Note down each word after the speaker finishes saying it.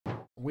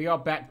We are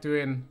back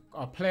doing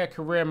our player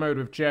career mode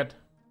with Jed.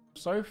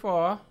 So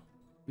far,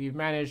 we've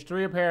managed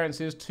 3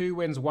 appearances, 2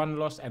 wins, 1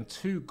 loss, and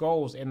 2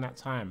 goals in that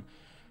time.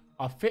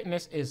 Our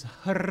fitness is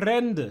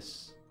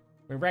horrendous.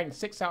 We're ranked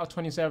 6 out of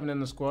 27 in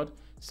the squad,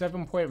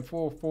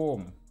 7.4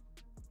 form.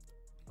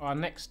 Our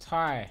next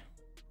tie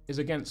is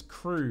against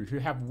Crew, who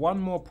have 1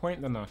 more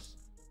point than us.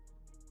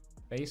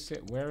 They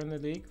sit where in the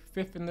league?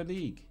 5th in the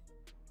league.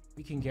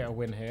 We can get a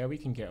win here. We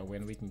can get a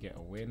win. We can get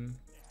a win.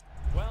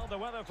 Well, the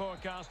weather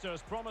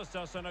forecasters promised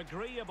us an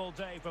agreeable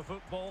day for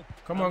football.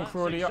 Come on,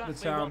 Crawley, up the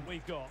town.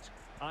 We've got.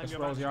 I'm Let's your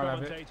match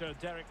commentator,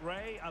 Derek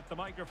Ray, at the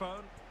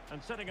microphone.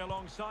 And sitting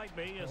alongside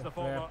me is the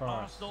former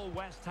Arsenal,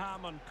 West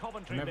Ham and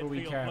Coventry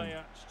midfield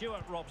player,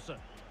 Stuart Robson.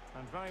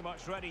 And very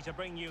much ready to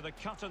bring you the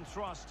cut and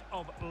thrust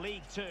of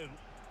League Two.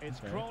 It's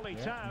Crawley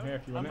Town,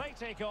 and they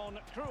take on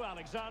Crew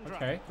Alexandra.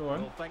 Okay, go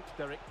on. Well, thanks,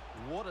 Derek.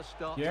 What a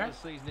start to the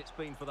season it's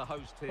been for the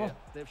host here.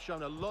 They've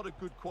shown a lot of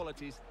good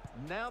qualities.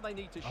 Now they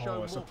need to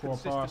show more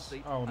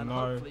consistency and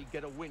hopefully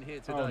get a win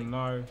here today. Oh,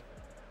 no.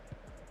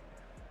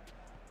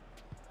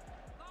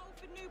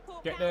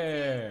 Get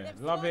there.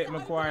 Love it,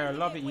 Maguire.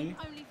 Love it, you.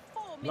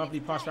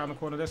 Lovely pass around the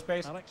corner. There's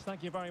space. Alex,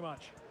 thank you very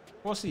much.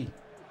 Bossy.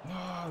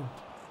 No.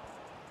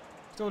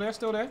 Still there,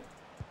 still there.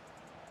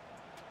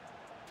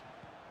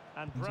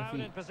 And Brown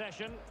in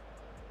possession.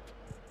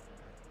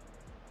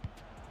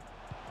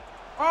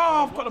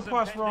 Oh, I've got the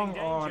pass wrong.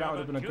 Oh, that would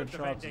have been a good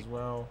chance as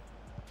well.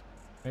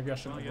 Maybe I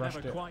shouldn't have rushed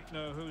it. You never quite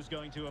know who's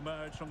going to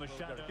emerge from the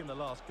shadow. In the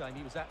last game,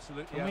 he was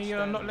absolutely Can we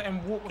not let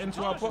him walk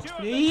into our box,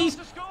 please?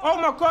 Oh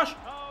my gosh!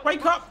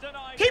 Wake up!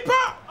 Keeper!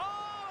 I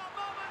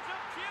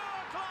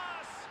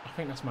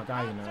think that's my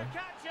guy, you know.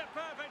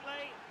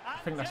 I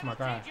think that's my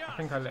guy. I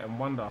think I let him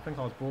wander. I think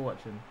I was ball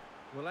watching.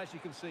 Well, as you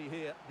can see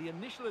here, the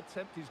initial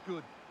attempt is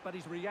good, but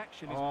his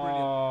reaction is brilliant.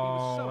 He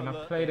was so and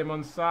alert I played him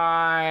on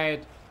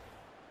side.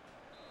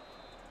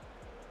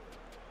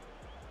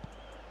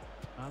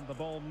 And the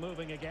ball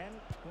moving again.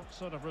 What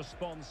sort of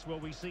response will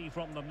we see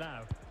from them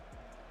now?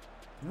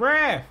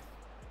 Ref!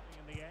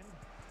 In the end.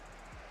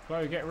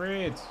 Go, get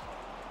rid.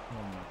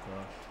 Oh my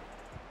gosh.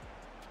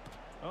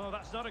 Oh,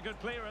 that's not a good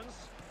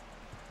clearance.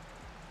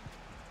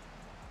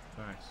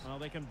 Nice. Well,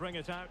 they can bring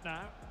it out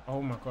now.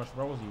 Oh my gosh,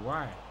 Rosie,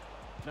 why?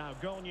 Now,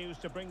 goal news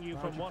to bring you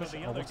from one of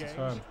the other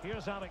games.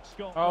 Here's Alex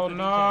Scott. Oh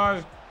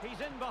no! He's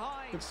in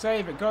behind. Good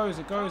save. It goes.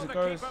 It goes. It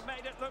goes.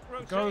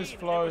 It goes,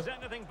 Flo. It was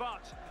anything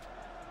but.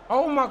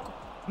 Oh my!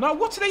 No!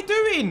 What are they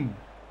doing?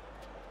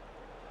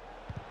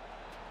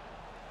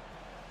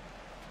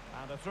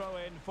 And a throw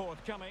in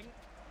forthcoming.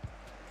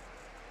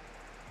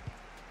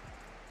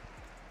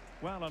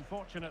 Well,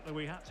 unfortunately,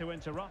 we had to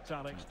interrupt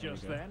Alex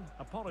just then.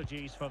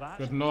 Apologies for that.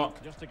 Good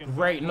knock. Just to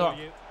Great knock.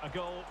 A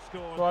goal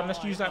scored. Go on,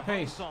 let's use that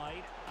pace.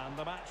 Side, and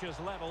the match is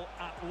level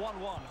at 1-1.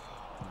 Oh,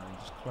 he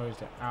just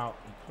closed it out.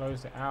 He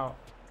closed it out.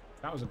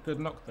 That was a good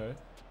knock, though.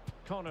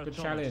 Good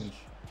challenge.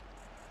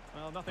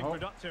 Well, nothing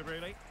productive,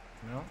 really.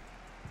 No.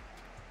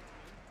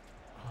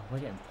 Oh, we're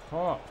getting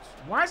popped.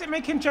 Why is it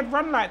making Jed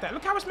run like that?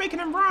 Look how it's making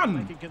him run.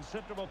 Making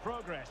considerable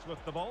progress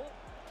with the ball.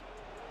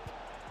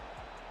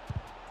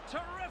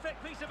 Terrific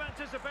piece of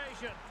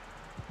anticipation.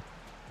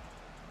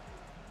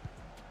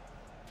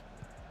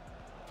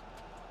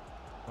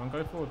 Come on,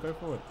 go forward, go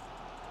forward.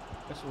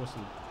 That's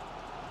awesome.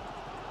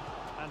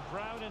 And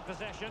Brown in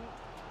possession.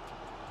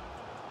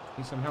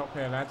 Need some help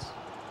here, lads.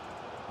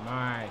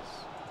 Nice.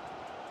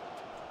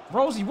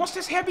 Rosie, what's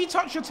this heavy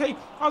touch you're taking?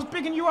 I was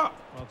bigging you up.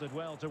 Well, did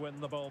well to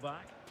win the ball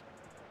back.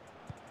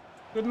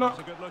 Good knock.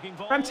 That's a good-looking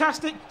ball.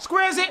 Fantastic.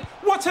 Squares it.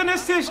 What an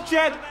assist,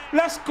 Jed.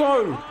 Let's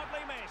go.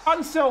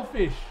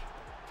 Unselfish.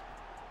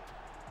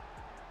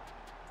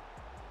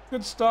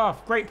 Good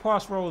stuff. Great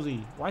pass,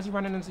 Rosie. Why is he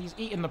running into... He's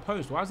eating the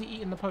post. Why is he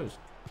eating the post?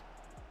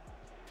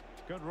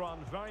 Good run.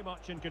 Very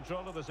much in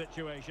control of the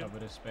situation. Cover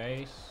the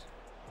space.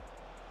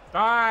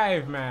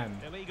 Dive, man.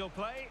 Illegal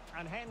play,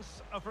 and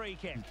hence a free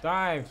kick.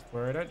 Dive,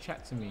 bro. Don't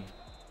chat to me.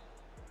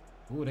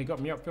 Ooh, they got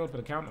me upfield for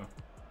the counter.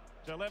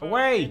 Delivered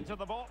away. Into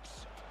the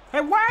box. Hey,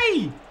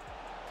 away!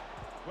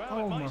 Well,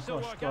 oh it might my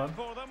still gosh, work out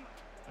for them.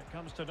 It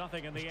comes to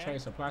nothing in the end.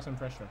 Chase, apply some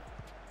pressure.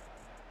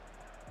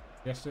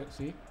 Yes,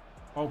 see?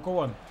 Oh, go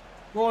on.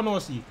 Go on,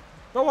 Orsi.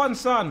 Go on,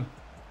 son.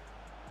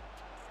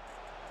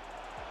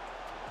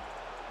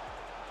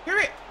 Hear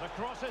it. The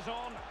cross is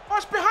on. Oh,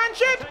 it's behind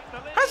Jed.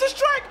 Has a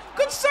strike.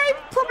 Good save.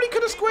 Probably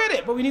could have squared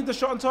it, but we need the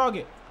shot on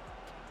target.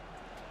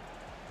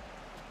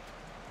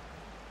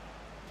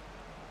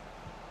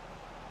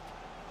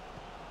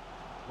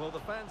 Well, the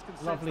fans can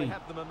sense they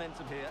have the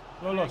momentum here.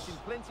 Lolos.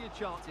 Plenty of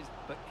chances,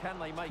 but can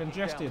they make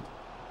congested. it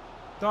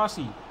count?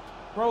 Darcy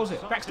rolls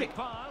it. Backstick.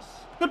 Pass.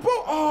 Good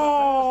ball.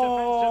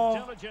 Oh.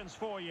 Defensive diligence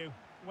for you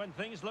when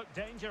things look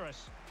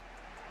dangerous.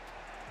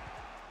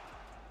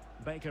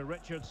 Baker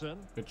Richardson.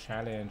 Good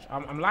challenge.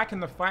 I'm liking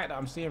the fight that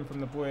I'm seeing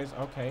from the boys.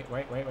 Okay,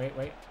 wait.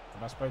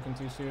 Have I spoken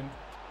too soon?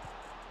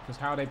 Because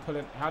how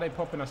they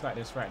popping us like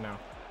this right now?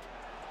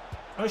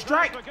 Oh,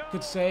 strike!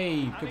 Good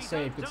save. Good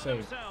save. Good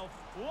save.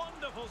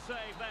 Wonderful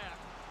save there.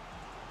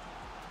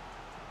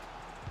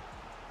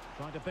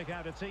 Trying to pick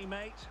out a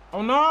teammate.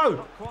 Oh no!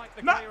 Not quite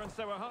the clearance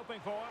they were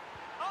hoping for.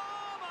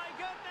 Oh my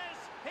goodness!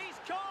 He's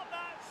caught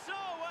that so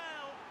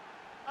well.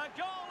 A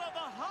goal of the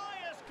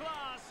highest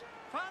class.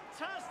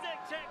 Fantastic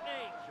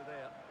technique.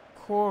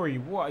 Corey,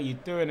 what are you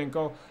doing in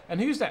goal? And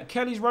who's that?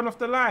 Kelly's run off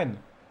the line.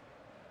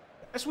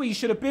 That's where you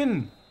should have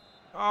been.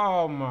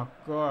 Oh my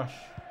gosh.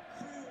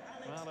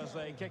 Well, as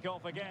they kick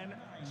off again,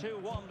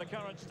 2-1 the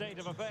current state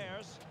of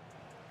affairs.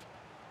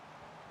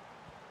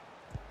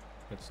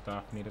 Good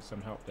stuff. Needed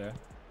some help there.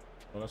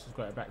 Well, let's just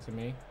got it back to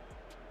me.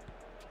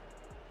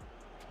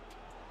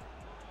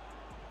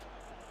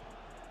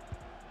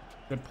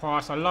 Good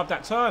pass. I love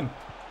that turn.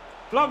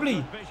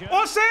 Lovely.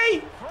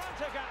 Aussie!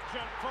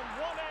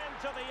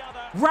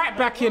 Right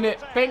back in it.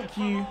 Thank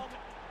you.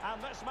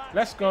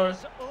 Let's go.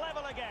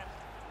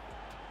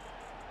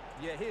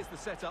 Yeah, here's the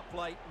setup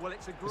play. Well,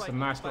 it's a great. It's a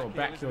nice little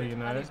back heel, you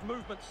know. And his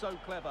movement's so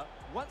clever.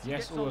 Once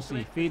yes,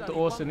 Aussie. Feed the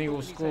Aussie and he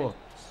will score.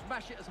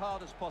 Smash it as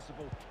hard as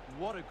possible.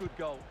 What a good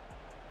goal.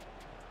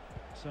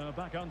 So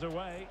back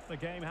underway. The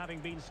game having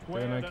been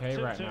squared. Doing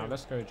okay right now.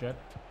 Let's go, Jed.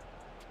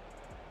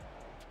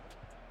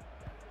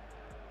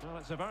 Well,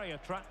 it's a very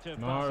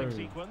attractive passing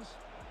sequence.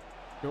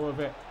 Go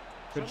with it.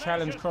 Good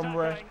challenge,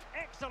 Cromwell.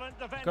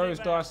 It goes,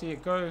 Darcy.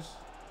 It goes.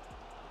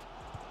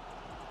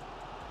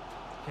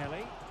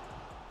 Kelly.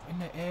 In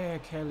the air,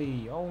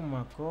 Kelly. Oh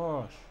my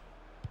gosh.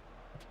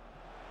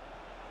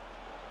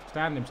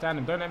 Stand him.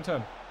 Don't let him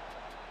turn.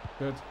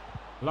 Good.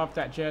 Love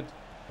that, Jed.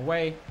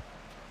 Away.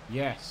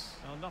 Yes.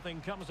 Well, nothing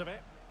comes of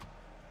it.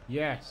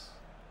 Yes.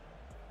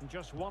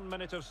 Just 1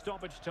 minute of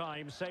stoppage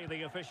time, say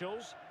the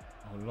officials.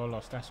 Oh,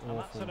 Lolos, that's awful.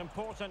 That's an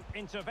important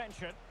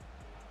intervention.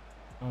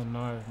 Oh,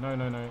 no. No.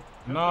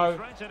 My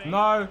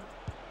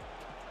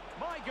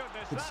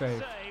goodness, good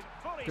save.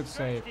 Good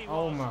save.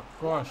 Oh, my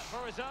gosh.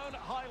 For his own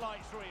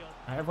highlights reel.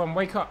 Right, everyone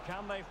wake up.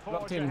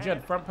 Locked in.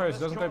 Jed, front post.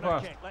 Doesn't go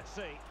past. Let's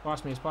see.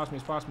 Pass me. It's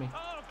pass me.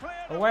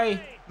 Oh,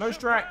 away. No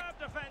strike.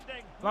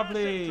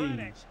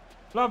 Lovely.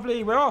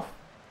 Lovely. We're off.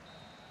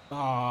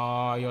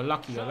 Oh, you're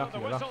lucky. You're lucky.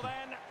 We're at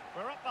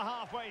the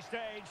halfway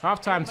stage.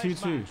 Half-time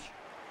 2-2.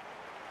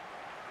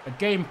 A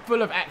game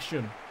full of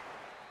action.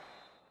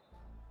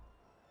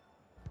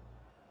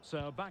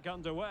 So back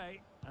underway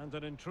and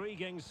an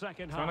intriguing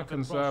second half. Trying to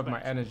conserve my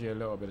energy a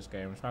little bit this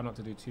game. I'm trying not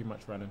to do too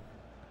much running.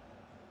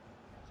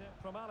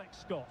 From Alex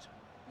Scott.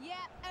 Yeah,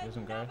 he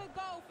doesn't go.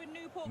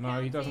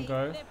 No, he doesn't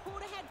go.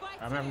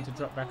 I'm having to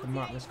drop back and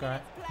mark this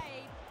guy.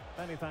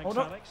 Many thanks,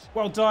 Alex.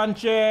 Well done,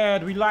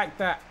 Jed. We like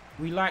that.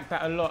 We like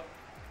that a lot.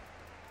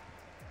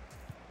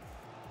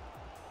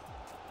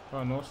 Go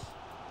on, Norse.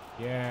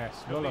 Yes.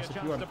 Lolos,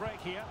 if you want.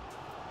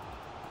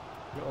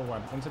 Little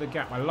one. Into the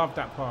gap. I love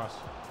that pass.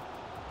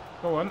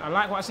 Go on. I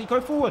like what I see. Go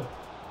forward.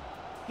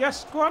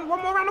 Yes. Go on.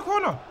 One more around the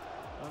corner.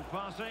 And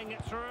passing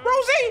it through.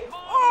 Rosie!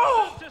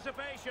 Oh!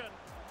 Anticipation.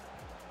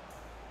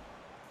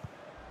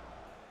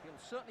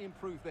 He'll certainly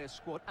improve their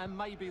squad and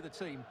maybe the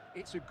team.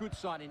 It's a good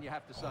signing, you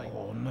have to say.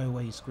 Oh, no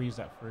way he squeezed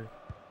that through.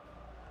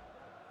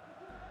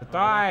 The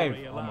dive.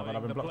 Oh my God,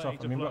 I've been blocked off.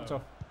 I've been blocked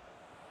off.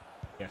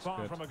 Yes, far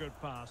good. From a good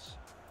pass.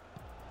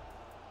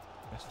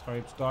 Yes,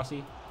 Tobes.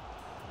 Darcy.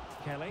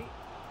 Kelly.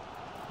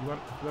 You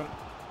want?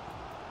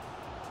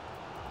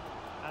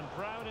 And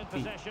Brown in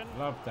possession.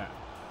 Love that.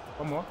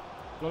 One more.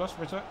 Lolos,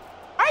 return.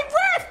 Hey,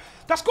 ref!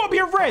 That's got to be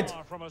a red.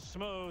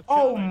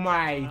 Oh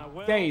my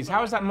days!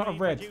 How is that not a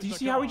red? Did you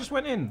see how he just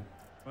went in?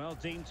 Well,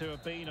 deemed to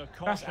have been a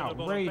that's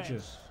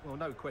outrageous. Well,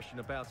 no question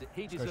about it.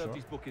 He deserved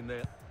his booking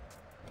there.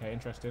 Okay,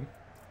 interesting.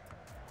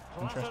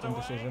 Interesting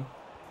decision.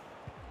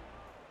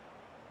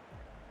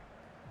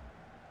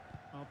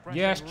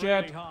 Yes,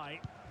 Jed.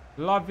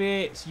 Love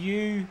it. It's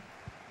you.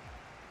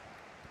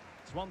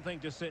 It's one thing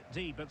to sit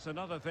deep. It's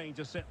another thing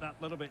to sit that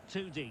little bit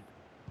too deep.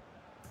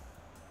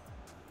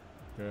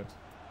 Good.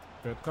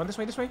 Good. Go on this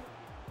way.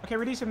 Okay,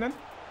 release him then.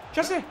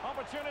 Just there.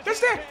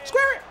 Just there.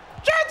 Square it.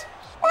 Jed!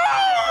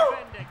 Oh!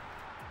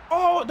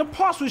 Oh, the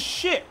pass was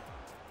shit.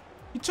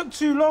 He took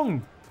too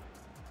long.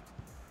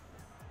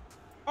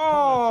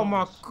 Oh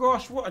my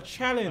gosh, what a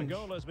challenge. A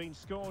goal has been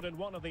scored in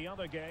one of the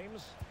other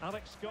games.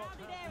 Alex Scott.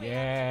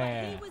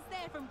 Yeah. He was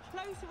there from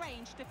close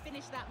range to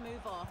finish that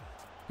move off.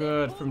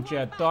 Good from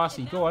Jed.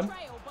 Darcy, go on.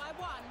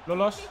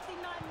 Lolos.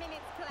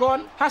 Go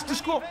on. Has to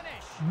score.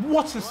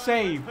 What a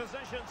save.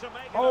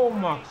 Oh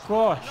my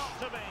gosh.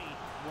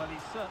 Well,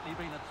 he's certainly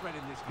been a threat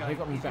in this game. They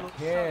got me back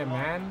here,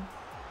 man.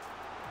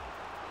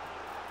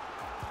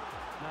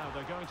 Now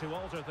they're going to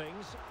alter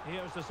things.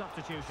 Here's the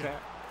substitution.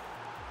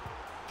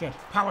 Jed,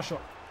 power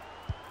shot.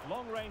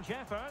 Long range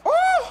effort.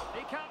 Oh!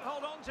 He can't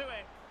hold on to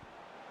it.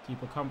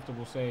 Keep a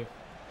comfortable save.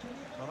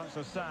 Well, that's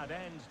a sad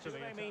end to the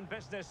mean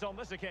business on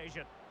this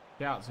occasion.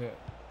 Doubts it.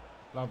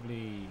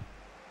 Lovely.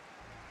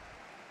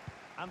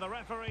 And the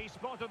referee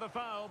spotted the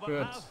foul, but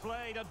good. Has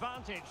played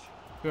advantage.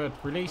 Good.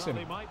 Release him.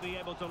 They might be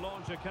able to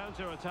launch a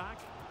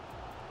counter-attack.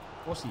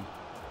 What's he?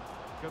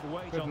 Good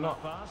weight good on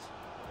knock. that pass.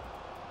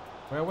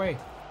 Way away.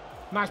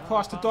 Nice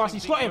pass to Darcy.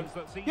 Slot him.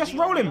 Yes,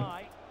 roll him.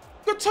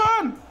 Good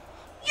turn.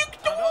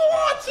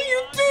 What are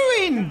you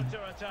doing?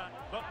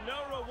 But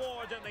no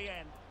reward in the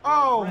end.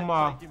 Oh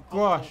my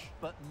gosh.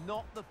 But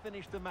not the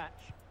finish to match.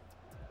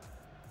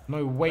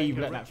 No way you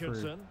let that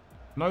through.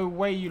 No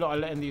way you lot are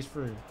letting these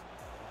through.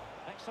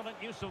 Excellent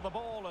use of the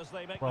ball as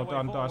they make well their way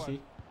done, forward.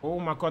 Darcy. Oh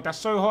my God, that's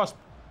so hot.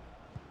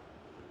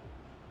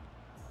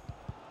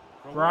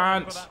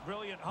 Grant.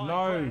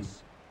 No.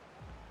 Press.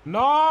 No.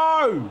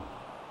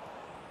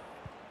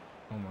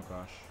 Oh my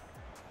gosh.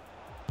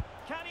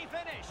 Can he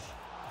finish?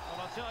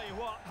 Well, I'll tell you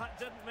what, that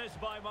didn't miss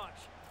by much.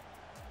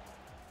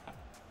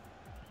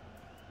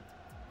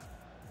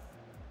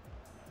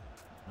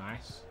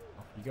 Nice.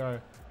 Off you go.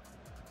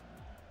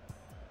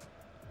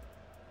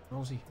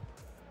 Rosie.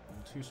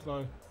 Too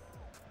slow.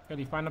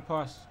 Kelly, find the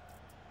pass.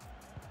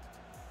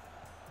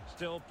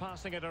 Still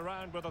passing it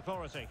around with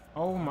authority.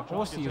 Oh my,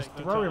 Aussie is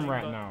throwing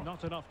right now.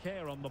 Not enough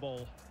care on the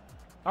ball.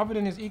 Other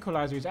than his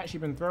equaliser, he's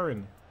actually been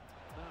throwing.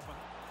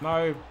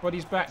 No,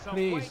 body's back,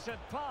 please.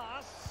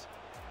 Pass.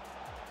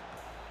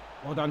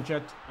 Well done,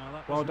 Jed.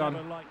 Well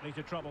done. Likely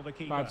to trouble the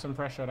keeper. Applied some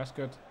pressure, that's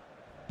good.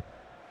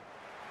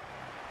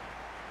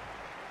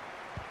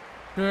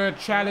 Good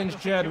challenge,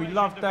 Jed. We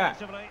love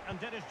that. And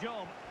did his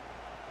job.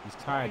 He's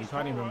tired. He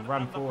can't even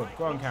run forward.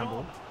 Go on,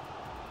 Campbell.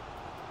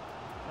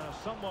 Now,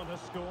 someone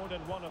has scored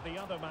in one of the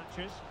other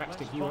matches. Let's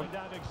Backstick, find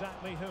out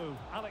exactly who.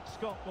 Alex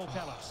Scott will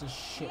tell us. It's a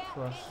shit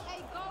for us. It's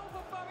a goal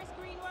for Forest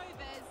Green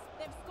Rovers.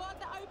 They've scored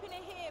the opener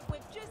here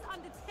with just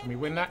under 10 Can we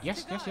win that?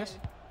 minutes Yes, to yes, go.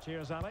 yes.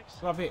 Cheers, Alex.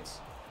 Love it.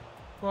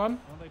 Go on.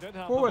 Well, they did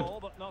have Forward. the ball,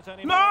 but not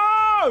anymore.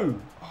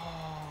 No!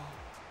 Oh.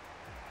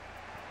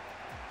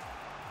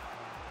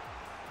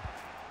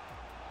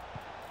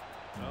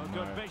 Oh,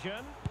 good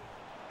vision.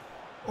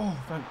 Oh,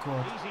 thank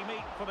God. Easy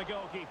meet for the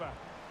goalkeeper.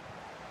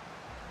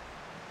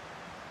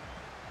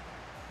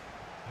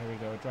 Here we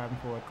go, driving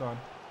forward, go on.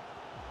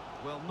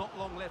 Well, not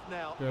long left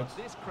now, Good. but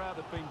this crowd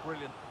have been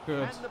brilliant.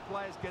 Good. Can the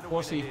players get a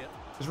Horsey winner here?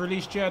 has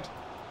released Jed.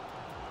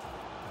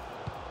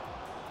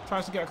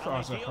 Tries to get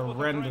across. A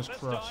horrendous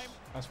cross.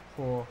 That's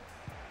poor.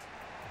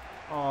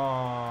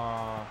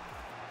 Oh.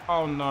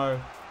 Oh no.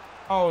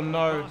 Oh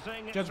no.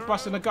 Jed's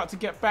busting the gut to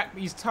get back,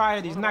 but he's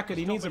tired, he's knackered,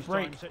 he needs a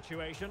break.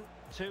 Situation.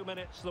 2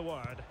 minutes the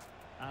word.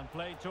 And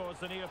played towards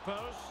the near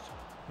post.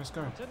 Let's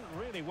go. Didn't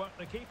really work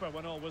the keeper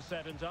when all was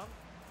said and done.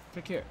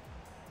 Kick it.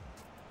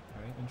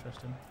 Okay,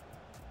 interesting.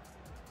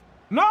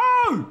 No!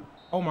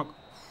 Oh my.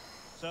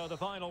 So the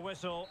final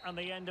whistle and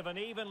the end of an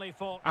evenly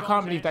fought I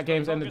can't believe that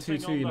game's ended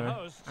focusing 2-2, you on the know.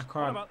 hosts. I can't.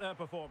 What about their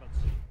performance?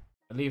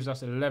 It leaves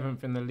us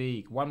 11th in the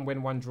league. 1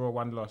 win, 1 draw,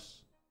 1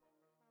 loss.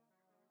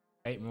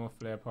 8 more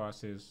flare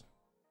passes.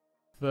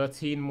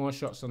 13 more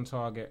shots on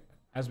target.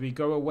 As we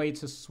go away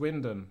to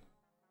Swindon.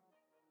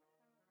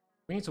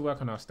 We need to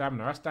work on our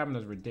stamina. Our stamina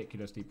is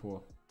ridiculously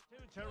poor.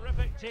 Two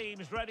terrific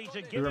teams ready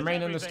to give We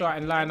remain in the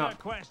starting lineup.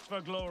 Quest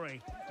for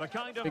glory. The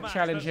kind of Big match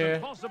challenge that's here.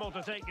 impossible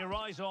to take your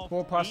eyes off.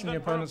 Ball passing the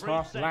even for a opponent's brief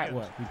half. Light second.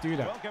 work. We do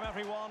that. Welcome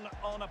everyone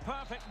on a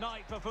perfect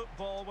night for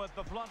football with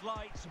the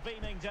floodlights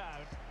beaming down.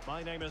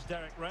 My name is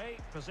Derek Ray,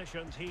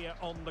 positioned here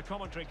on the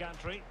commentary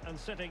gantry, and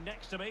sitting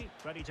next to me,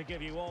 ready to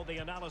give you all the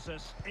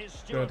analysis, is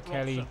Stuart Good,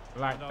 Kelly.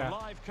 Robson. Like and that. Our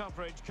live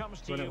coverage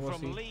comes to you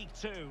from League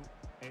 2.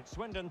 It's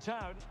Swindon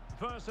Town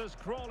versus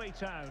Crawley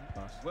Town.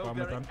 Well,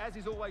 Derek, as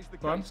is always the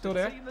case, still the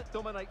there. team that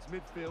dominates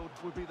midfield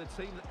will be the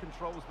team that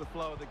controls the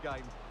flow of the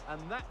game.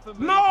 And that, for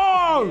me,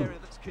 No! is the area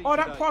that's key Oh,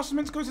 that today. pass was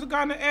meant to go to the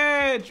guy on the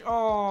edge.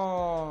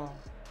 Oh.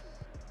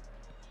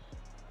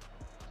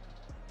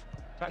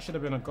 That should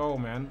have been a goal,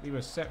 man. We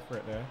were set for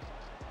it there.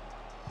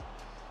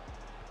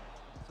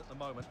 At the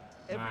moment,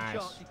 every Nice.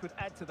 chance he could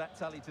add to that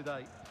tally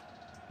today.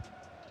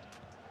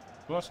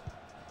 Lost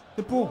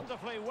the ball.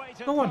 Wonderfully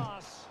weighted Go on.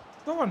 pass.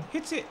 Go on,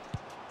 hit it.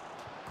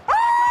 Oh,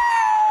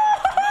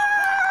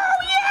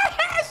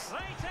 yes! They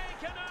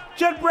take an early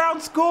Jed lead.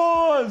 Brown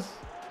scores.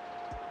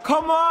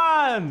 Come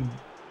on.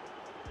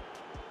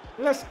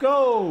 Let's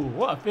go.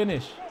 What a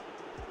finish.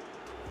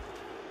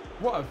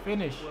 What a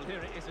finish. Well, here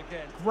it is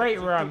again. Great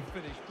It's a run.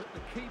 good finish, but the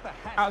keeper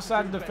has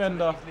Outside to do the better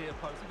defender. at his near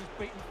post. He was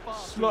beaten far too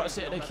Slots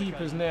easily it at on the that keeper's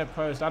occasion. near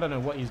post. I don't know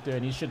what he's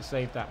doing. He should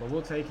save that, but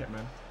we'll take it,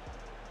 man.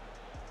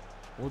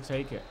 We'll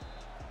take it.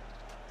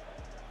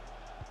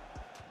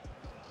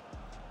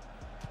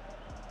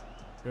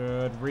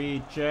 Good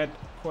read, Jed.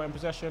 Caught in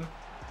possession.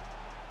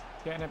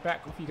 Getting it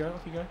back. Off you go,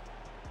 off you go.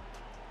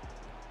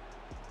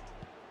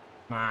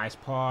 Nice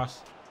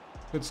pass.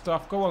 Good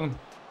stuff. Go on.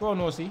 Go on,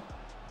 Horsey.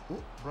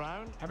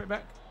 Brown Have it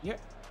back. Yep.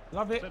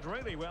 Love it. did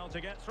really well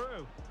to get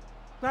through.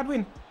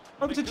 Gladwin.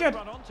 Over to They could Jed.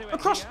 run onto it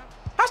Across. here.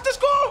 Has to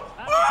score.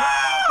 And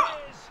Ah!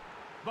 it is,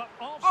 but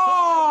offside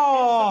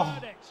Oh! is the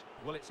verdict.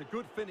 Well, it's a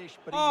good finish,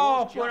 but he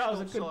Oh, was boy, just that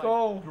was a good offside.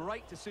 goal.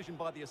 Great decision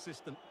by the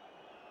assistant.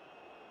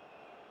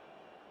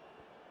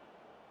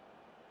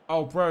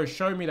 Oh, bro,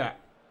 show me that.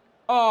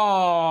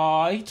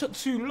 Oh, he took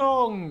too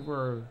long,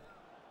 bro.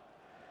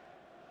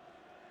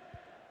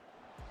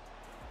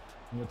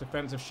 Your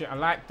defensive shit. I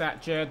like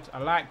that, Jed. I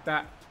like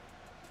that.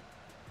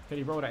 Can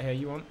you roll that here?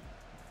 You want?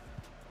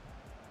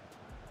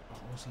 Oh,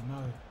 Horsey,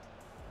 no.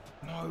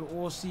 No,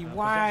 Horsey,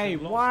 why?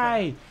 possession lost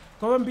Why?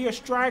 Go and be a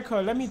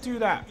striker. Let me do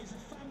that.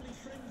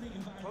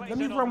 Place Let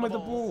me it on run with the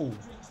ball. ball.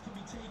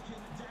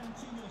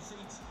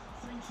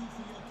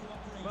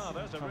 Oh,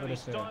 there's a really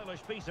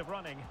stylish piece of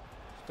running.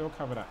 Still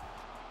cover that.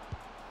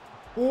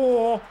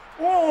 Oh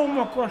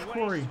my gosh,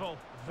 Crawley.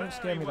 Don't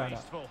scare me like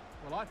that.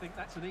 Well, I think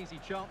that's an easy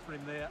chance for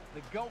him there.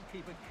 The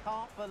goalkeeper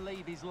can't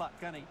believe his luck,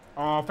 can he?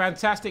 Oh,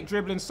 fantastic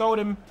dribbling. Sold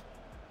him.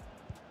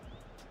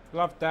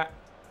 Love that.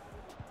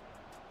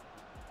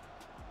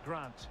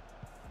 Grant.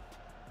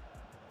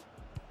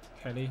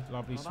 Kelly,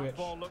 lovely switch. That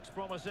ball looks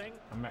promising.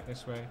 I'm back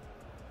this way.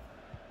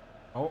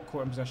 Oh,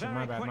 caught in possession.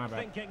 My bad, my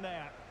bad.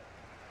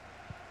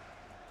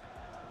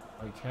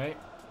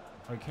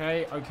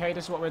 Okay,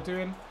 this is what we're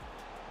doing.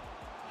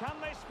 Can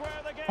they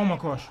square the game? Oh my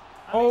gosh.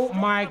 Oh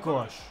my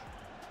gosh.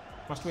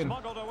 Must win.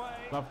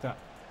 Love that.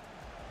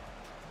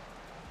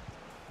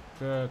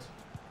 Good.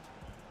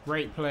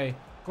 Great play.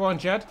 Go on,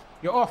 Jed.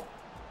 You're off.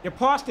 You're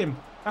past him.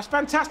 That's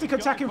fantastic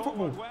attacking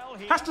football.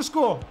 Has to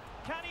score.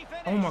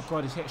 Oh my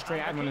god, he's hit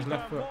straight at him on his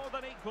left foot.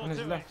 On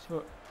his left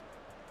foot.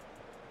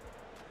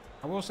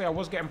 I will say I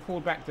was getting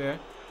pulled back there.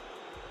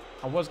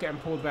 I was getting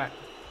pulled back.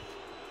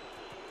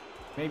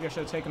 Maybe I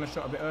should have taken a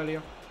shot a bit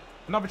earlier.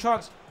 Another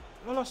chance.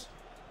 Lolos.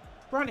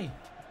 Branty.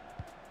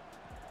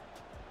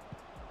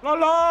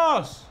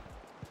 Lolos!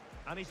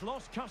 And he's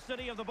lost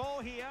custody of the ball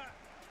here.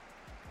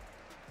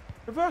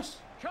 Reverse.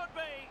 Could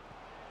be.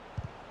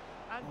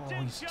 And oh,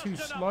 he's too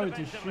slow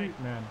to shoot,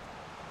 man.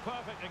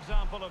 Perfect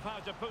example of how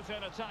to put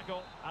in a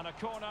tackle, and a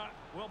corner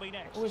will be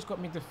next. Always got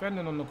me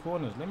defending on the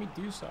corners. Let me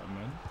do something,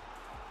 man.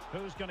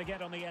 Who's going to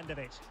get on the end of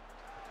it?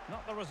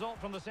 Not the result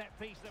from the set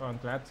piece. Oh, I'm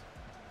glad.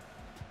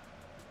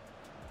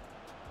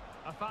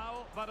 A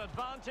foul, but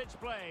advantage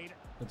played.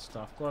 Good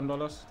stuff. Go on,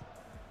 Lolos.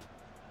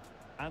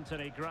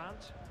 Anthony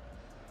Grant.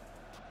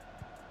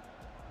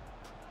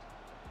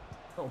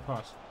 Little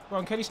pass. Go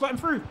on, Kelly. Slot him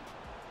through.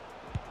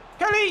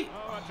 Kelly!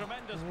 Oh, a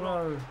tremendous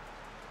block.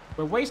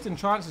 We're wasting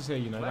chances here,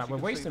 you know. Like, we're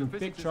wasting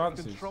big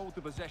chances. Controlled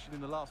the possession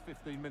in the last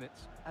 15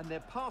 minutes, and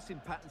their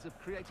passing patterns have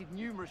created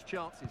numerous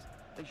chances.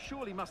 They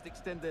surely must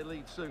extend their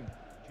lead soon.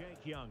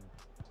 Jake Young.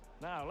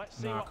 Now let's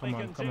see what they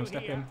can do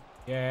step here. In.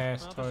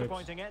 Yes, well,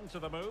 disappointing end to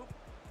the move.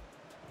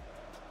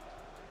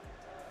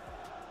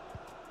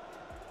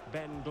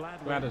 Ben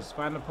Gladwin. Gladders,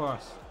 find the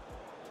pass.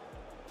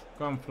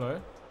 Go on, Flo.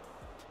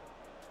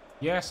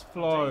 Yes,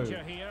 Flo.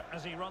 Danger here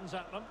as he runs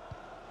at them.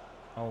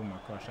 Oh my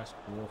gosh, that's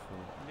awful.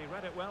 And he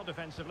read it well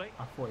defensively.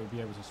 I thought he'd be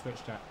able to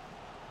switch that.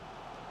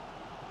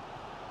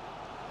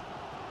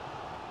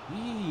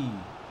 Eee.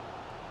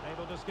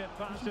 Able to skip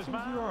past his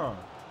man.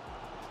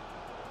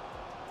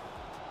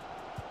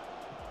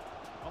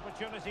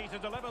 Opportunity to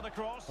deliver the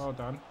cross. Well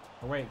done.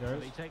 Away it goes.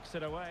 And he takes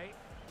it away.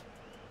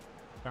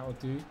 That'll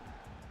do.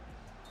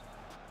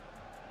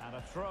 And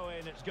a throw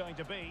in it's going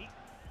to be.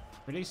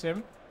 Release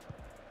him.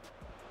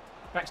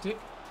 Backstick.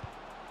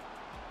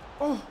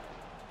 Oh!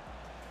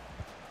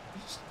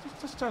 He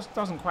just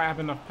doesn't quite have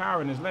enough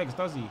power in his legs,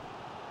 does he?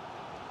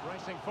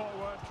 Racing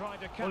forward, trying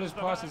to catch. All his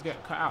passes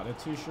get cut out, they're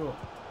too short.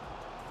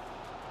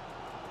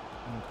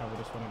 I'm going to cover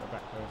this one at the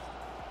back post.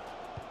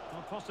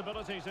 Well,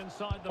 possibilities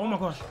inside the box. My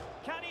gosh.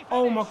 Can he finish?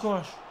 Oh my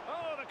gosh.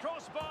 Oh, the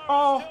crossbar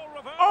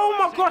oh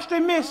my gosh, they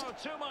missed. Oh,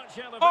 too much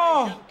elevation.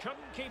 Oh.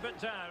 Couldn't keep it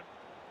down.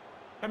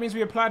 That means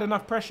we applied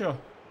enough pressure.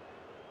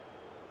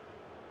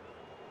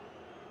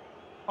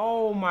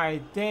 Oh my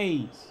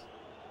days.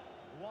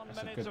 1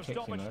 That's minute of kick,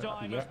 stoppage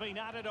time has been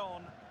added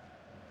on.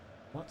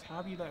 What? How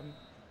have you let him?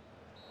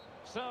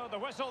 So the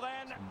whistle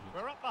then.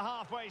 We're up the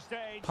halfway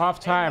stage. Half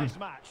time.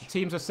 The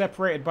teams are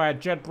separated by a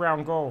Jed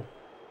Brown goal.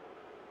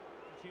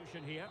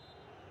 Here.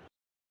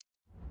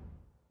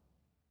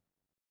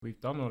 We've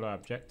done all our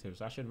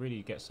objectives. I should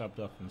really get subbed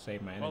off and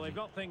save my energy. Well, they've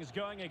got things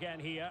going again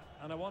here,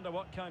 and I wonder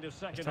what kind of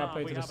second half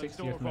we have in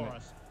store for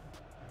us.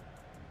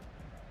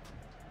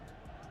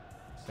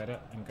 Set it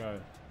and go.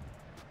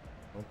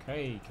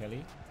 Okay,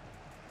 Kelly.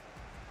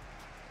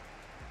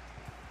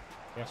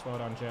 Yes, well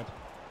done, Jed.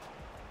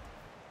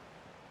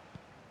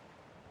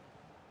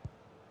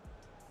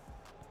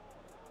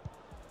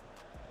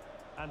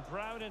 And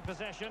Brown in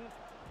possession.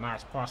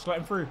 Nice pass, let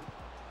him through.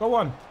 Go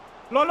on.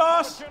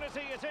 Lolos!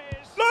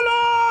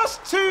 Lolos!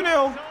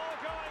 2-0.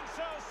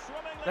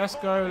 Let's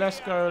go, let's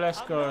go,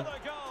 let's go.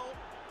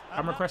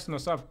 I'm requesting a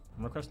sub.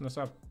 I'm requesting a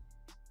sub.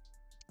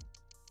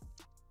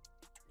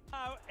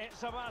 Now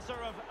it's a matter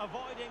of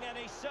avoiding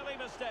any silly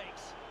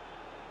mistakes.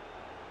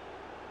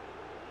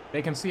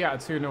 They can see out a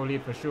 2-0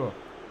 lead for sure.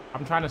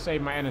 I'm trying to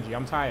save my energy.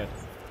 I'm tired.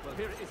 Well,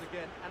 here it is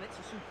again, and it's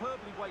a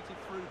superbly weighted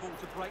through ball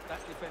to break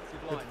that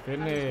defensive line.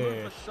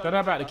 Finish. Don't know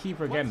about the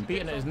keeper again.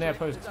 Beating at his near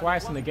post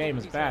twice in the game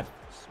is bad.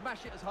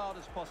 Smash it as hard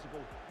as possible.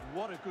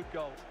 What a good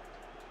goal.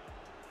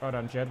 Well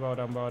done, Jed. Well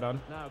done, well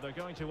done. Now they're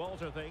going to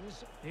alter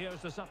things.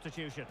 Here's the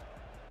substitution.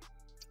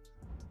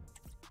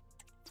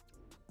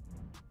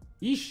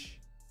 Yeesh.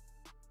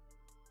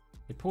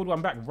 They pulled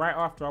one back right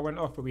after I went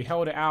off, but we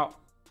held it out.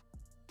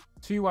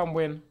 2-1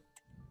 win.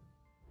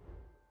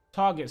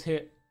 Targets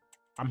hit.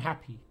 I'm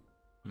happy.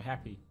 I'm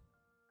happy.